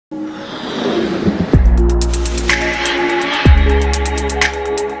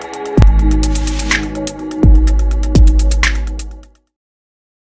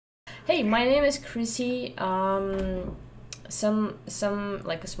Hey, my name is Chrissy. Some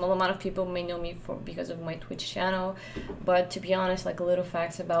like a small amount of people may know me because of my Twitch channel, but to be honest, like a little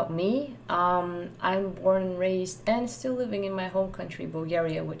facts about me. I'm born and raised and still living in my home country,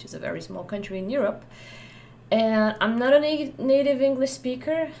 Bulgaria, which is a very small country in Europe. And I'm not a native English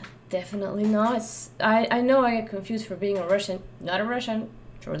speaker. Definitely not. I know I get confused for being a Russian. Not a Russian.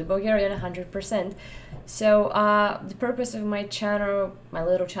 Truly Bulgarian, 100%. So the purpose of my channel, my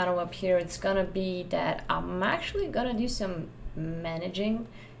little channel up here, it's gonna be that I'm actually gonna do some managing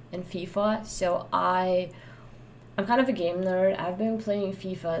in FIFA. So I'm kind of a game nerd. I've been playing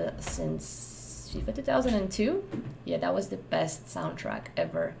FIFA since FIFA 2002. Yeah, that was the best soundtrack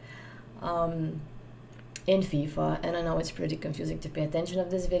ever in FIFA. And I know it's pretty confusing to pay attention of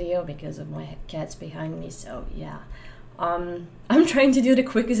this video because of my cats behind me. So yeah. I'm trying to do the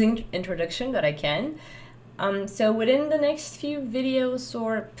quickest introduction that I can. So within the next few videos,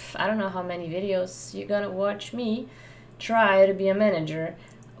 or I don't know how many videos, you're gonna watch me try to be a manager.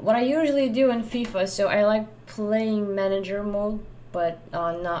 What I usually do in FIFA, so I like playing manager mode, but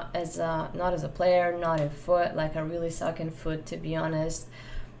not as a player, not in foot. Like I really suck in foot, to be honest.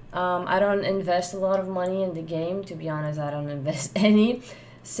 I don't invest a lot of money in the game, to be honest. I don't invest any.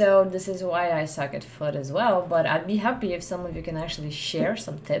 So this is why I suck at foot as well, but I'd be happy if some of you can actually share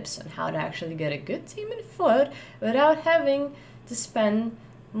some tips on how to actually get a good team in foot without having to spend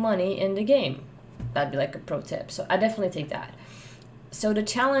money in the game. That'd be like a pro tip, so I definitely take that. So the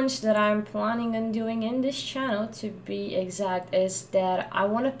challenge that I'm planning on doing in this channel, to be exact, is that I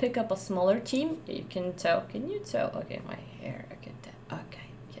want to pick up a smaller team. You can tell, can you tell? Okay, my hair, I get that, okay.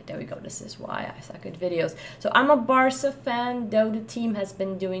 There we go. This is why I suck at videos. So I'm a Barca fan, though the team has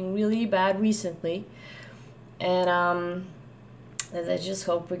been doing really bad recently. And I just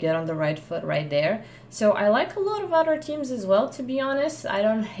hope we get on the right foot right there. So I like a lot of other teams as well, to be honest. I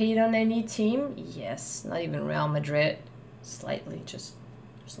don't hate on any team. Yes, not even Real Madrid. Slightly, just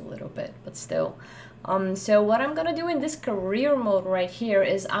a little bit, but still. So what I'm gonna do in this career mode right here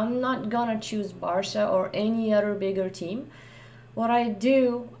is I'm not gonna choose Barca or any other bigger team. What I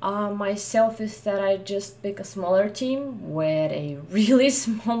do myself is that I just pick a smaller team with a really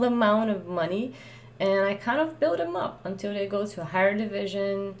small amount of money, and I kind of build them up until they go to a higher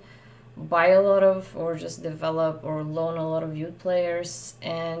division, buy a lot of, or just develop or loan a lot of youth players,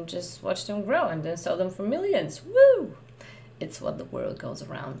 and just watch them grow and then sell them for millions. Woo! It's what the world goes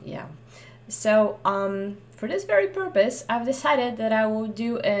around, yeah. So for this very purpose, I've decided that I will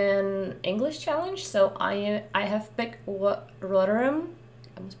do an English challenge. So I have picked Rotherham.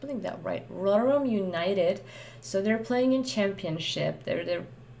 I'm spelling that right. Rotherham United. So they're playing in Championship. They're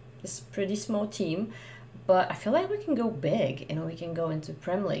this pretty small team, but I feel like we can go big and we can go into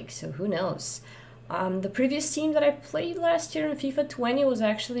Premier League. So who knows? The previous team that I played last year in FIFA 20 was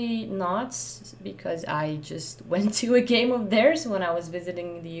actually Knots, because I just went to a game of theirs when I was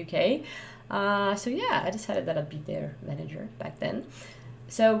visiting the UK. So yeah, I decided that I'd be their manager back then.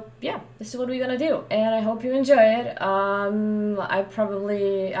 So yeah, this is what we're gonna do, and I hope you enjoy it. I'm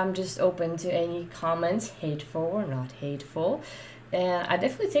just open to any comments, hateful or not hateful. And I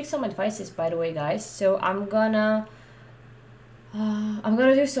definitely take some advices, by the way, guys. So I'm gonna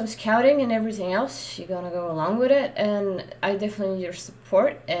do some scouting and everything else. You're gonna go along with it, and I definitely need your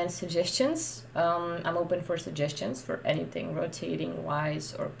support and suggestions. I'm open for suggestions for anything, rotating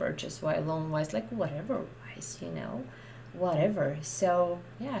wise or purchase wise, loan wise, like whatever wise, you know, whatever. So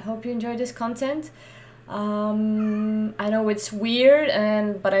yeah, I hope you enjoy this content. I know it's weird,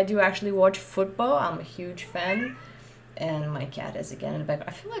 but I do actually watch football. I'm a huge fan, and my cat is again in the back.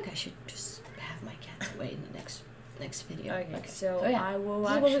 I feel like I should just have my cats away in the next video. Okay. So yeah, I will.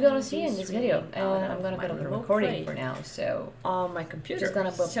 This is what we're gonna see in this video, and I'm gonna go to the recording for now. So my computer is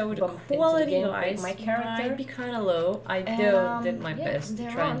gonna so the quality wise my character might be kind of low. I did my best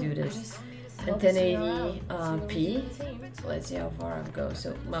to try and do this at 1080p. So let's see how far I go.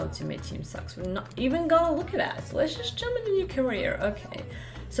 So my ultimate team sucks. We're not even gonna look at that. So let's just jump into new career. Okay.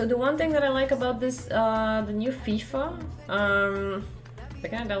 So the one thing that I like about this, the new FIFA, I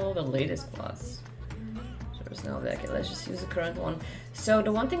can download the latest class. No, okay, let's just use the current one. So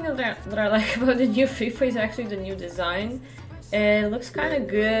the one thing that I like about the new FIFA is actually the new design. It looks kind of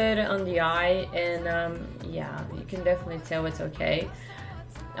good on the eye, and yeah, you can definitely tell it's okay.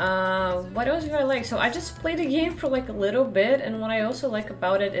 What else do I like? So I just played the game for like a little bit, and what I also like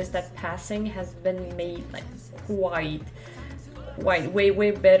about it is that passing has been made like way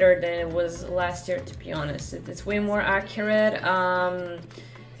better than it was last year, to be honest. It's way more accurate.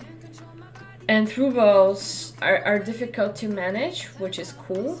 And through balls are difficult to manage, which is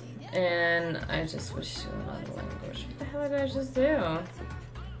cool. And I just wish to another language. What the hell did I just do?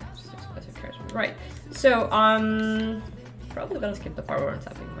 Right. So, probably gonna skip the part where I'm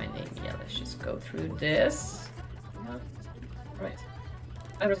typing my name. Yeah, let's just go through this. Yeah. Right.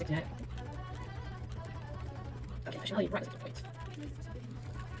 I was thinking. Okay, actually, right. Wait.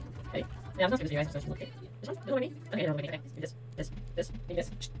 Okay. Yeah, I'm not supposed to do guys. Okay. This one? This one me? Okay, no, okay. This. Maybe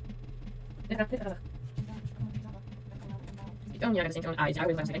this. Oh, yeah, I got the same tone. I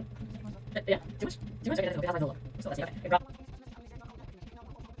really find something. Yeah, too much? Too much? Okay, that's okay. That's my goal. So let's see. Okay, drop.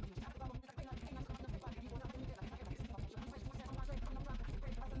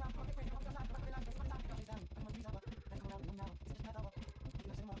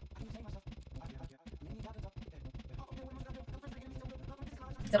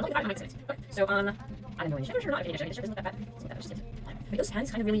 So I'm only 5 minutes. Okay, so I don't know. Sure, not. Okay, sure, isn't that bad. Just but those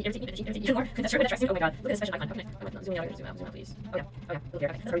hands kind of really irritate me even more. That's really interesting. Oh my god, look at this fashion icon. Okay, zoom out, zoom out, please. Oh yeah, little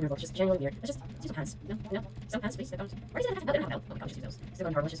weird. Okay, that's really weird. It's just genuinely weird. Let's just do some hands. No, some hands, please. They don't. Why does it have to have help? Oh my god, just use those. Still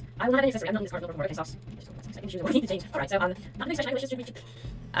going horrible. Let's just. I will have any accessory. I'm not in this card before. Okay, sauce. I can choose what we need to change. Alright, so not an exception. Let's just repeat.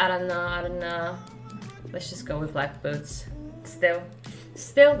 I don't know. Let's just go with black boots.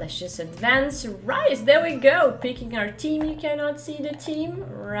 Still, let's just advance. Right, there we go. Picking our team. You cannot see the team.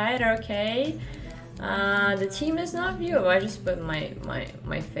 Right, okay. The team is not viewable. I just put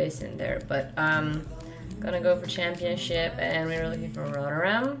my face in there. But gonna go for championship, and we're looking for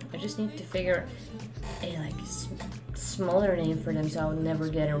Rotherham. I just need to figure a smaller name for them, so I'll never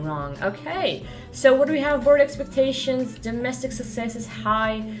get it wrong. Okay, so what do we have? Board expectations, domestic success is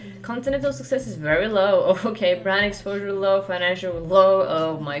high, continental success is very low. Okay, brand exposure low, financial low.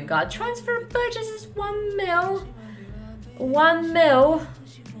 Oh my god, transfer budget is 1 mil. 1 mil.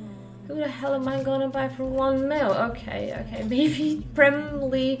 Who the hell am I gonna buy for 1 mil? Okay, maybe Premier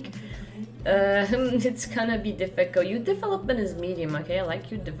League. It's gonna be difficult. Your development is medium. Okay, I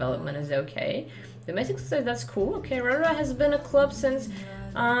like your development is okay. Domestic success, that's cool. Okay, Rotherham has been a club since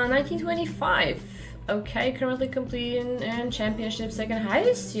 1925. Okay, currently completing in championship, second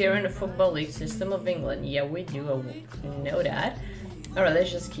highest tier in the Football League system of England. Yeah, we do know that. Alright, let's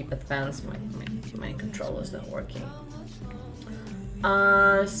just keep advanced. My controller's not working.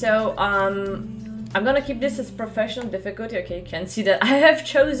 I'm gonna keep this as professional difficulty. Okay, you can see that I have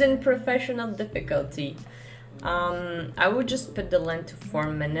chosen professional difficulty. I would just put the length to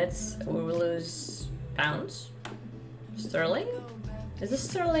 4 minutes. We will lose pounds. Sterling? Is this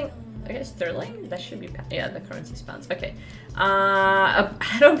sterling? Okay, sterling? That should be pounds. Yeah, the currency is pounds. Okay. I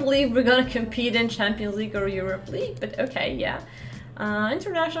don't believe we're gonna compete in Champions League or Europe League, but okay, yeah.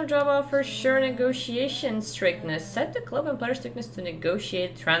 International job offer, sure negotiation strictness. Set the club and player strictness to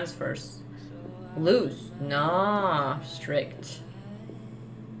negotiate transfers. Lose. Nah, strict.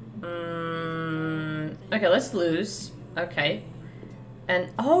 Okay, let's lose. Okay.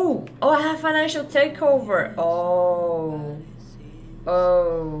 And oh, I have financial takeover. Oh.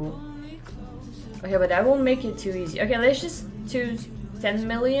 Okay, but that won't make it too easy. Okay, let's just choose 10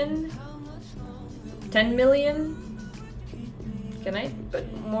 million. 10 million. Can I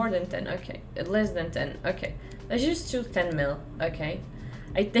put more than 10? Okay, less than 10. Okay, let's just choose 10 mil. Okay.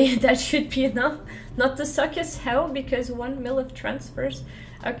 I think that should be enough not to suck as hell because 1 mil of transfers.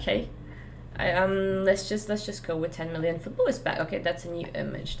 Okay, let's just go with 10 million. Football is back. Okay, that's a new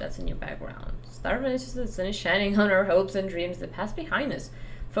image. That's a new background. Starving is just the sun is shining on our hopes and dreams. The past behind us.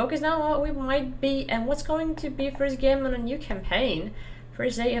 Focus now on what we might be and what's going to be first game on a new campaign.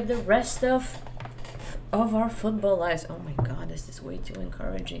 First day of the rest of our football lives. Oh my god, this is way too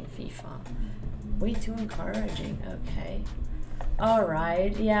encouraging, FIFA. Way too encouraging. Okay.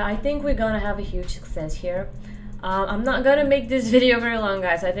 Alright, yeah, I think we're gonna have a huge success here. I'm not gonna make this video very long,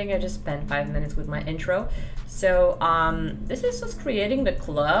 guys. I think I just spent 5 minutes with my intro. So, this is just creating the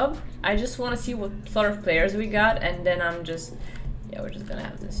club. I just want to see what sort of players we got, and then we're just gonna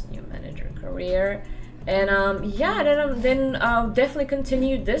have this new manager career. And, yeah, then I'll definitely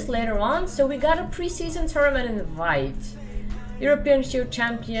continue this later on. So we got a preseason tournament invite. European Shield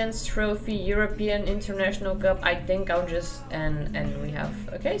Champions Trophy, European International Cup. I think I'll just and we have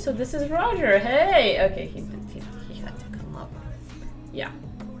okay. So this is Roger. Hey, okay, he had to come up. Yeah,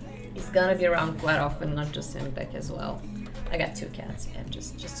 he's gonna be around quite often, not just him, Beck as well. I got 2 cats, and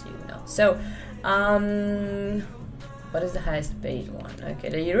just so you know. So, what is the highest paid one? Okay,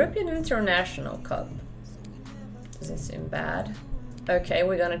 the European International Cup. Doesn't seem bad. Okay,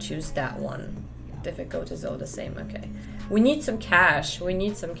 we're gonna choose that one. Difficulty is all the same. Okay. We need some cash. We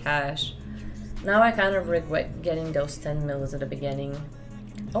need some cash. Now I kind of regret getting those 10 mils at the beginning.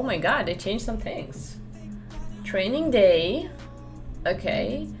 Oh my god, they changed some things. Training day.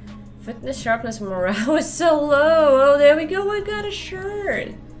 Okay. Fitness, sharpness, morale is so low. Oh, there we go. I got a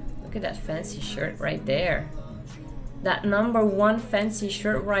shirt. Look at that fancy shirt right there. That #1 fancy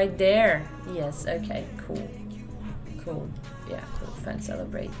shirt right there. Yes, okay, cool. Cool. Yeah, cool. Fan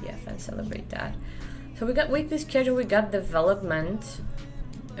celebrate. Yeah, fan celebrate that. So we got weekly schedule, we got development.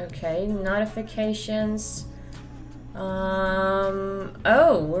 Okay, notifications.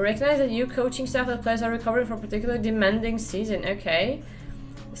 Oh, we recognize that you coaching staff and players are recovering from a particularly demanding season. Okay.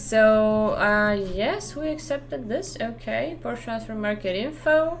 So, yes, we accepted this. Okay, post transfer market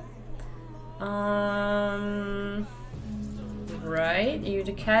info. Right, youth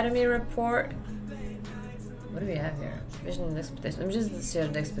academy report. What do we have here? Vision and expectations. Let me just see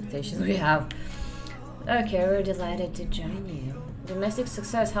the expectations we have. Okay, we're delighted to join you. Domestic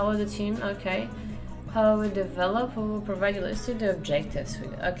success. How was the team? Okay. How we develop? Who will provide you? Let's see the objectives.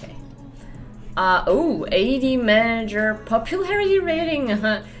 Okay. Oh, 80 manager popularity rating.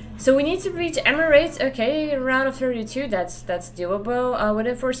 So we need to reach Emirates. Okay, round of 32. That's doable.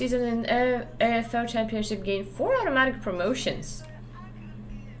 Within 4 seasons in AFL Championship, gain 4 automatic promotions.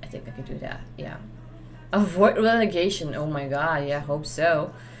 I think I could do that. Yeah. Avoid relegation. Oh my god. Yeah, hope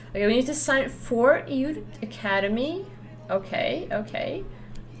so. Okay, we need to sign 4 youth academy. Okay, okay.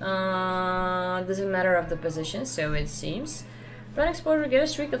 Doesn't matter of the position, so it seems. Run exposure, get a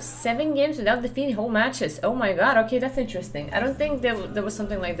streak of 7 games without defeating whole matches. Oh my god, okay, that's interesting. I don't think there was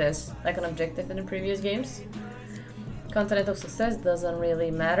something like this, like an objective in the previous games. Continental success doesn't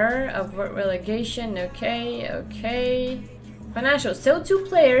really matter. Avoid relegation, okay, okay. Financial, sell 2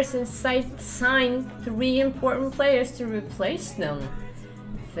 players and sign 3 important players to replace them.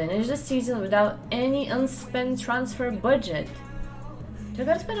 Finish the season without any unspent transfer budget. I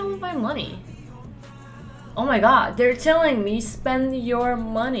gotta spend all of my money. Oh my god, they're telling me spend your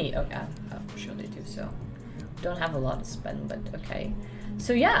money. Okay, I'm sure they do so. Don't have a lot to spend, but okay.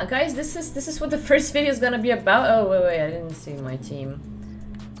 So yeah, guys, this is what the first video is gonna be about. Oh wait, I didn't see my team.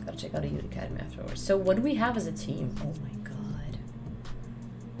 Gotta check out a youth academy afterwards. So what do we have as a team? Oh my god.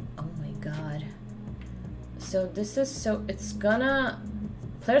 Oh my god. So this is it's gonna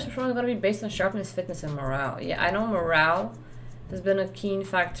players' performance is gonna be based on sharpness, fitness, and morale. Yeah, I know morale has been a key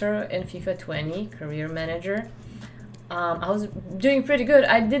factor in FIFA 20 career manager. I was doing pretty good.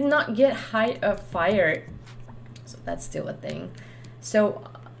 I did not get fired, so that's still a thing. So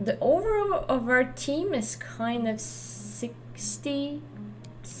the overall of our team is kind of 60,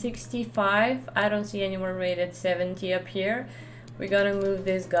 65. I don't see anyone rated 70 up here. We gotta move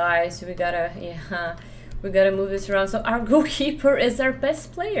these guys. We gotta move this around. So our goalkeeper is our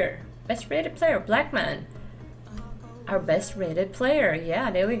best player, best rated player, black man. Our best rated player. Yeah,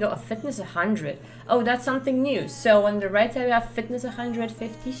 there we go. A fitness 100. Oh, that's something new. So on the right side we have fitness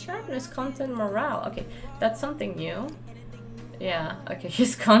 150, sharpness, content, morale. Okay, that's something new. Yeah, okay,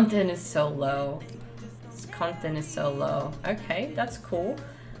 his content is so low. His content is so low. Okay, that's cool.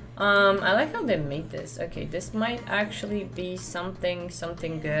 I like how they made this. Okay, this might actually be something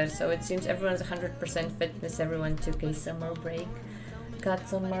good. So it seems everyone's 100% fitness. Everyone took a summer break. Got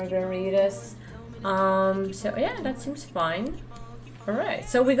some margaritas. So yeah, that seems fine. Alright,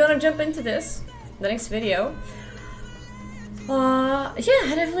 so we're gonna jump into this, the next video. Yeah,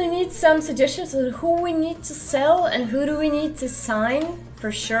 I definitely need some suggestions on who we need to sell and who do we need to sign,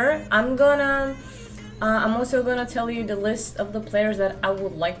 for sure. I'm also gonna tell you the list of the players that I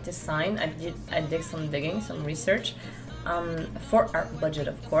would like to sign. I did some digging, some research, for our budget,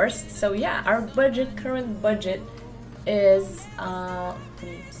 of course. So yeah, our current budget is, let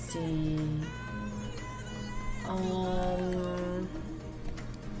me see.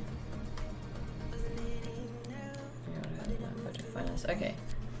 Okay,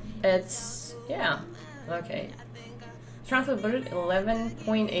 it's okay. Transfer budget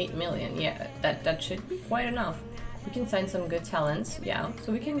 11.8 million. Yeah, that should be quite enough. We can sign some good talents. Yeah,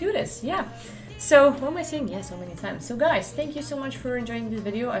 so we can do this. Yeah. So what am I saying? Yeah, so many times. So guys, thank you so much for enjoying this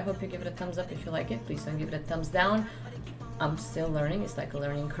video. I hope you give it a thumbs up if you like it. Please don't give it a thumbs down. I'm still learning. It's like a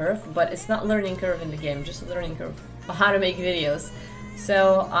learning curve, but it's not learning curve in the game, just a learning curve of how to make videos.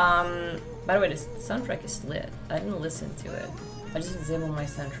 So, by the way, this soundtrack is lit. I didn't listen to it. I just disable my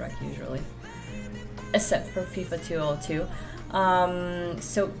soundtrack usually, except for FIFA 202.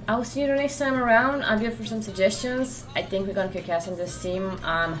 So I'll see you the next time around. I'll be for some suggestions. I think we're gonna kick ass in this team.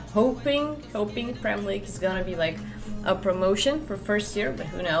 I'm hoping Prem League is gonna be like a promotion for first year, but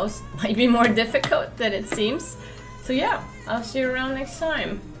who knows? Might be more difficult than it seems. So yeah, I'll see you around next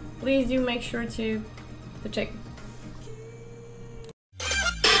time. Please do make sure to check